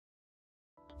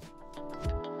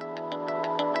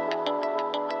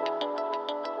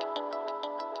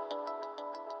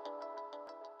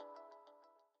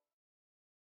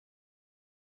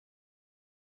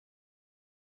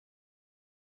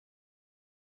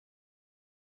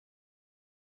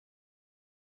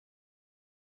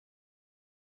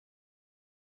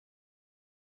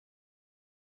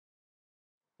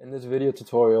In this video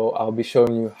tutorial, I'll be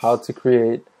showing you how to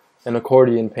create an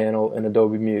accordion panel in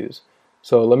Adobe Muse.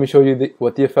 So let me show you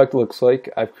what the effect looks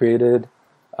like. I've created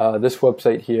this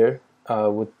website here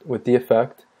with the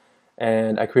effect,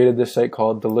 and I created this site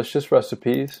called Delicious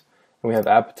Recipes, and we have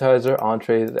appetizer,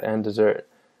 entrees, and dessert.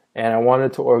 And I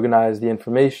wanted to organize the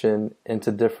information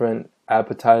into different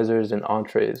appetizers and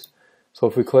entrees. So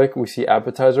if we click, we see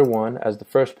appetizer 1 as the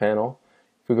first panel.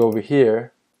 If we go over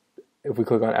here, if we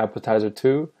click on appetizer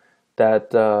 2,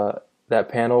 that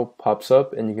panel pops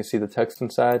up and you can see the text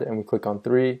inside, and we click on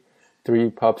 3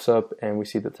 pops up and we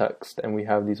see the text, and we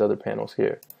have these other panels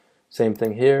here. Same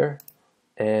thing here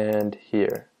and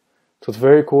here. So it's a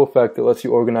very cool effect that lets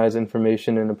you organize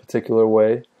information in a particular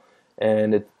way,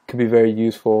 and it could be very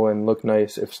useful and look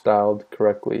nice if styled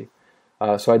correctly.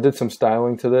 So I did some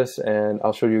styling to this, and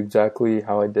I'll show you exactly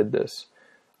how I did this.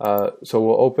 So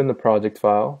we'll open the project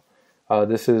file.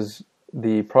 This is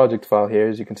the project file here.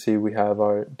 As you can see, we have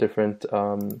our different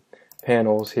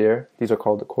panels here. These are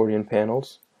called accordion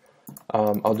panels.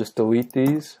 I'll just delete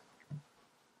these.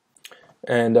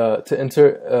 And to enter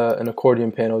an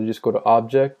accordion panel, you just go to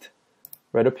Object,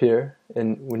 right up here.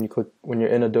 And when you're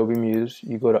in Adobe Muse,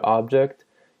 you go to Object,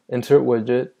 Insert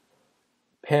Widget,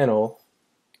 Panel,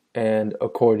 and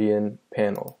Accordion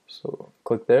Panel. So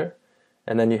click there,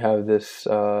 and then you have this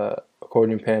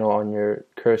accordion panel on your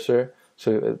cursor.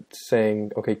 So it's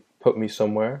saying, okay, put me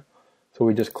somewhere. So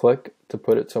we just click to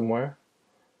put it somewhere,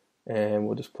 and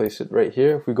we'll just place it right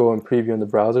here. If we go and preview in the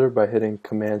browser by hitting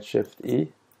Command-Shift-E,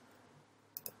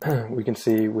 we can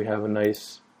see we have a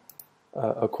nice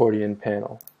accordion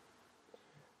panel.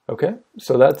 Okay,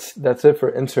 so that's it for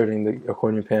inserting the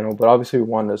accordion panel, but obviously we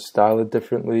want to style it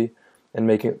differently and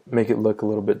make it look a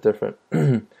little bit different.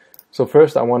 So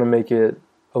first I want to make it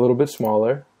a little bit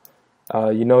smaller.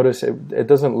 You notice it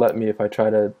doesn't let me if I try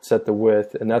to set the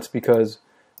width, and that's because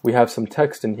we have some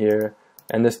text in here,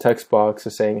 and this text box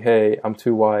is saying, hey, I'm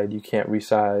too wide, you can't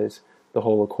resize the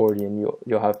whole accordion,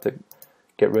 you'll have to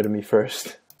get rid of me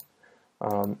first.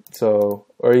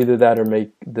 Or either that or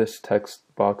make this text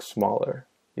box smaller.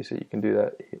 You see, you can do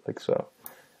that like so.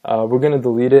 We're going to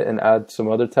delete it and add some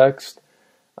other text.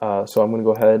 So I'm going to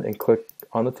go ahead and click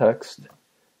on the text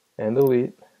and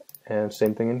delete, and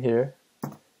same thing in here,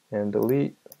 and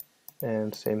delete,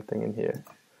 and same thing in here,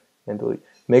 and delete.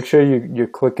 Make sure you're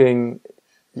clicking,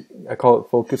 I call it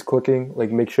focus clicking,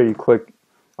 like make sure you click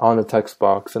on the text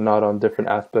box and not on different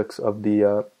aspects of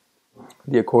the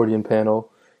accordion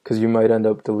panel, because you might end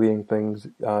up deleting things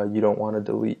you don't want to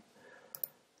delete.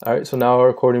 Alright, so now our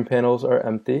accordion panels are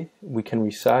empty. We can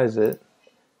resize it.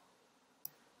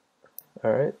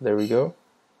 Alright, there we go.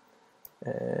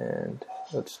 And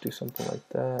let's do something like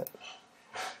that.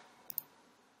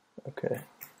 Okay.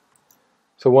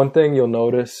 So one thing you'll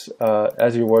notice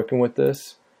as you're working with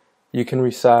this, you can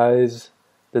resize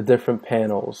the different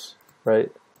panels,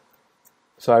 right?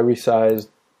 So I resized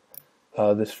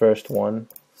this first one,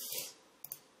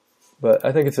 but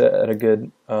I think it's at a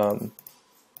good,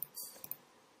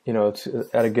 it's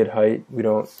at a good height.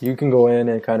 You can go in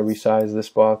and kind of resize this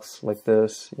box like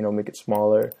this, make it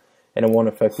smaller, and it won't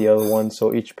affect the other one,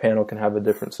 so each panel can have a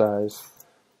different size.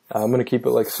 I'm going to keep it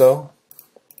like so.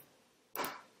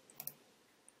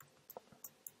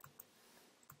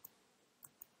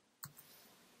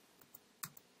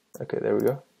 Okay, there we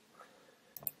go.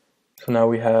 So now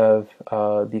we have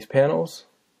these panels,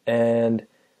 and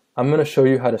I'm going to show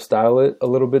you how to style it a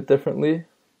little bit differently.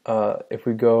 If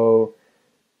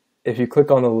you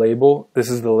click on the label, this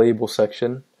is the label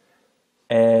section,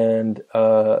 and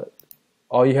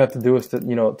all you have to do is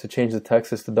to change the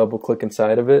text is to double click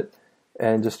inside of it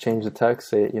and just change the text,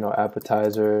 say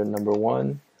appetizer number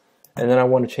 1, and then I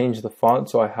want to change the font,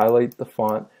 so I highlight the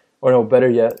font, or no, better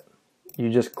yet, you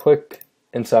just click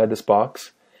inside this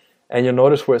box, and you'll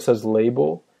notice where it says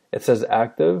label, it says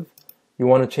active. You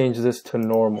want to change this to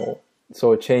normal,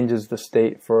 so it changes the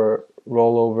state for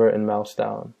rollover and mouse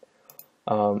down.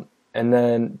 And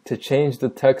then to change the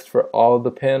text for all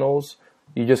the panels,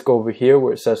 you just go over here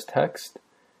where it says text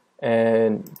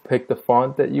and pick the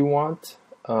font that you want.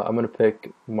 I'm going to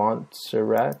pick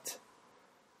Montserrat,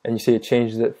 and you see it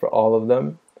changes it for all of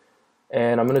them.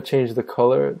 And I'm going to change the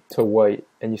color to white,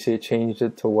 and you see it changed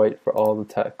it to white for all the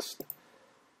text.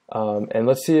 And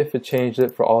let's see if it changed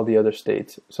it for all the other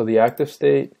states. So the active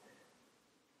state,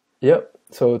 yep,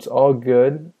 so it's all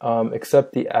good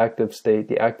except the active state.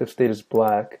 The active state is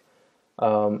black.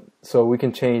 So we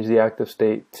can change the active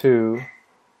state to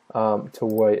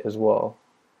white as well.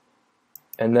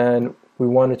 And then we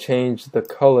want to change the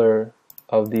color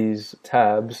of these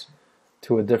tabs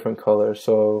to a different color.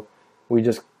 So we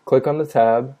just click on the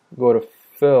tab, go to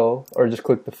fill, or just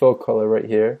click the fill color right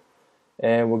here,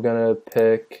 and we're gonna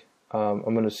pick,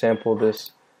 I'm gonna sample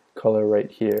this color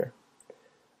right here.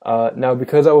 Now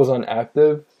because I was on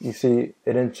active, you see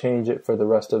it didn't change it for the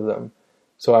rest of them.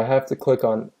 So I have to click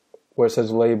on where it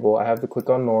says label, I have to click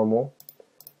on normal,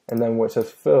 and then where it says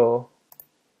fill,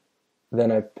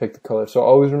 then I pick the color. So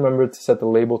always remember to set the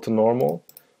label to normal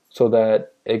so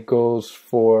that it goes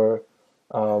for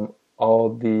all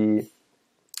the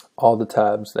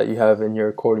tabs that you have in your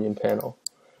accordion panel.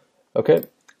 Okay,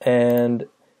 and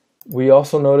we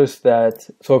also noticed that,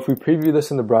 so if we preview this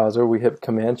in the browser, we hit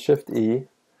Command-Shift-E.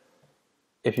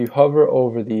 If you hover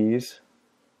over these,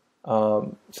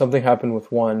 something happened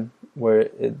with one where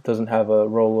it doesn't have a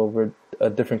rollover, a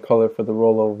different color for the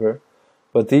rollover,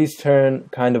 but these turn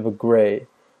kind of a gray.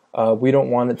 We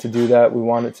don't want it to do that. We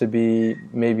want it to be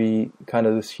maybe kind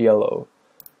of this yellow.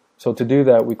 So to do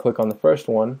that, we click on the first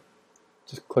one,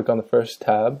 just click on the first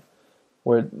tab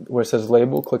where it says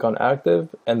label, click on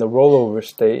active, and the rollover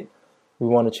state, we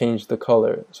want to change the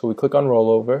color. So we click on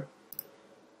rollover,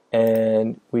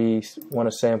 and we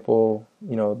want to sample,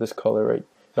 this color right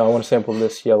now. I want to sample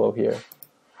this yellow here.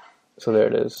 So there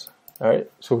it is. All right.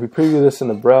 So if we preview this in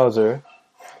the browser,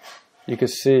 you can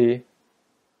see.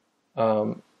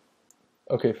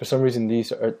 Okay, for some reason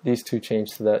these two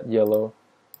changed to that yellow,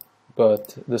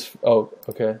 but this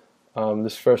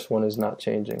this first one is not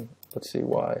changing. Let's see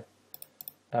why.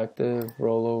 Active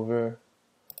rollover.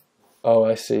 Oh,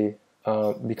 I see.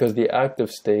 Because the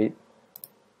active state.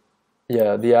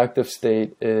 Yeah, the active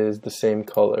state is the same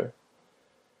color.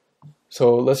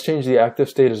 So let's change the active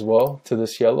state as well to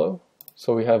this yellow,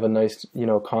 so we have a nice,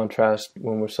 contrast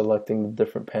when we're selecting the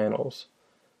different panels.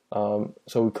 So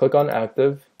we click on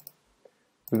active,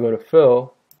 we go to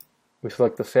fill, we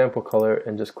select the sample color,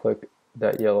 and just click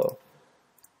that yellow.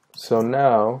 So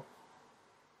now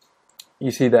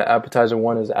you see that appetizer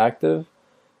 1 is active,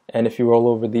 and if you roll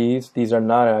over these are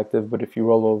not active, but if you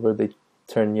roll over, they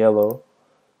turn yellow.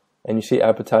 And you see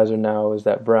appetizer now is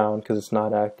that brown because it's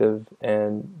not active,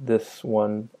 and this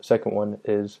one, second one,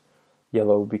 is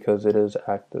yellow because it is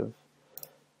active.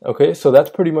 Okay, so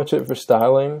that's pretty much it for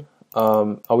styling.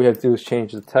 All we have to do is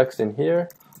change the text in here.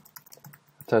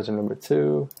 Appetizer number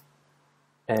 2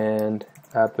 and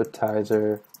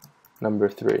appetizer number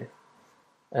 3.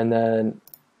 And then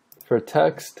for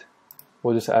text,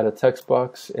 we'll just add a text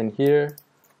box in here.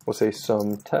 We'll say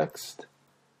some text.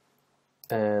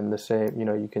 And the same,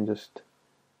 you can just,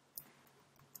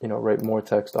 write more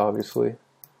text, obviously.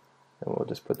 And we'll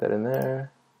just put that in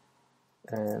there.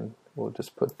 And we'll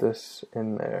just put this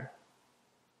in there.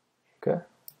 Okay.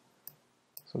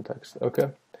 Some text.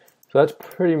 Okay. So that's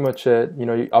pretty much it.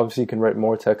 Obviously you can write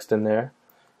more text in there.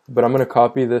 But I'm going to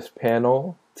copy this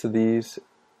panel to these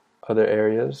other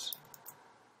areas.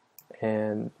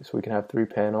 And so we can have 3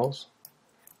 panels.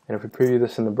 And if we preview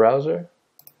this in the browser,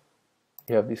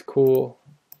 you have these cool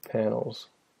panels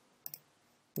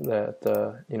that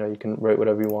you can write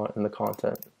whatever you want in the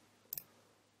content.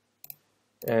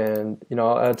 And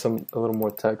I'll add a little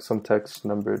more text, some text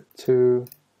number 2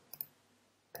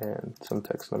 and some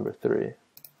text number 3,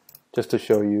 just to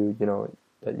show you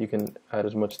that you can add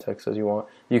as much text as you want.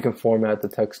 You can format the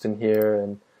text in here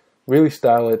and really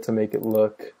style it to make it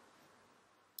look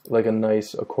like a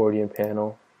nice accordion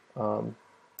panel.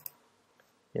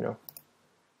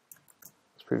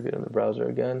 Preview it in the browser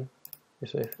again, you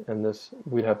see, and this,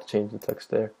 we'd have to change the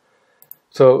text there.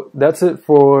 So that's it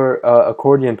for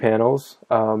accordion panels.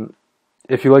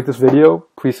 If you like this video,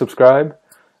 please subscribe.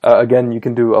 Again, you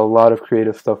can do a lot of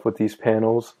creative stuff with these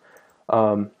panels.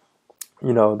 The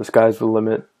sky's the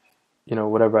limit.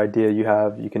 Whatever idea you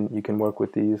have, you can work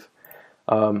with these.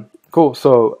 Cool.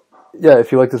 So yeah,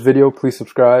 if you like this video, please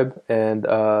subscribe, and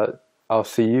I'll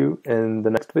see you in the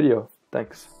next video.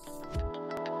 Thanks.